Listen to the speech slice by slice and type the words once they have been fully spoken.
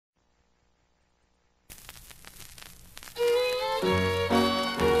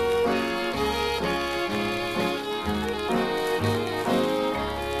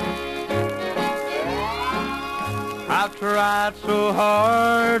I've tried so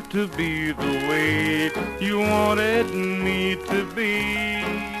hard to be the way you wanted me to be,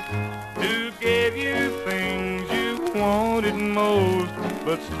 to give you things you wanted most,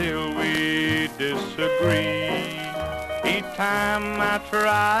 but still we disagree. Each time I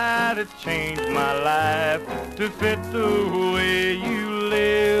try to change my life to fit the way you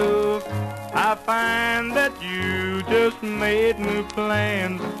live, I find that you just made new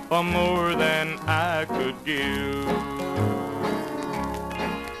plans for more than I could give.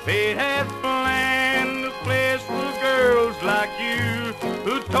 Fate has planned a place for girls like you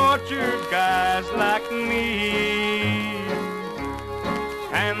who tortured guys like me.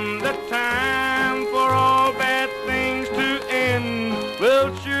 And the time for all bad things to end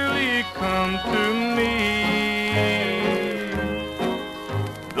will surely come to me.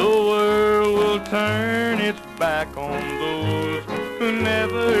 The world will turn its back on those who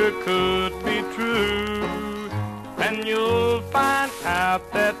never could be true, and you'll find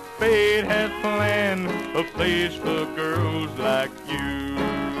out that fate has planned a place for girls like you.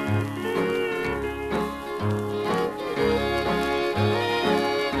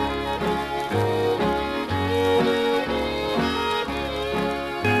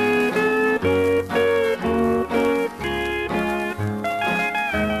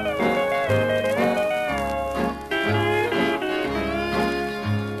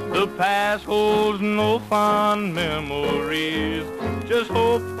 The past holds no fond memories. Just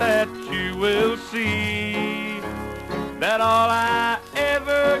hope that you will see that all I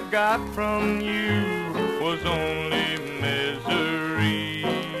ever got from you was only misery.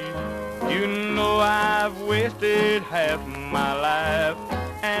 You know I've wasted half my life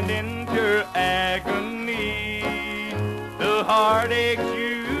and in your agony, the heartaches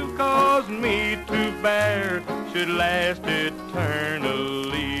you caused me to bear should last eternally.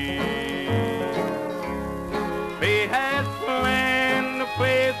 Fate has planned a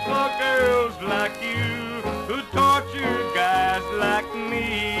place for girls like you who torture guys like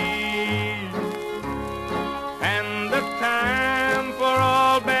me, and the time for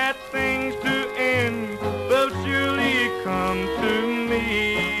all bad things to end will surely come to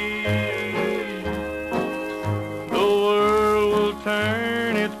me. The world will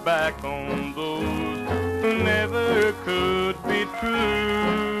turn its back on those who never could be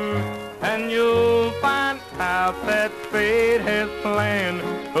true, and you'll find out that fate has planned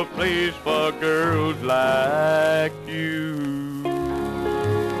a place for girls like you.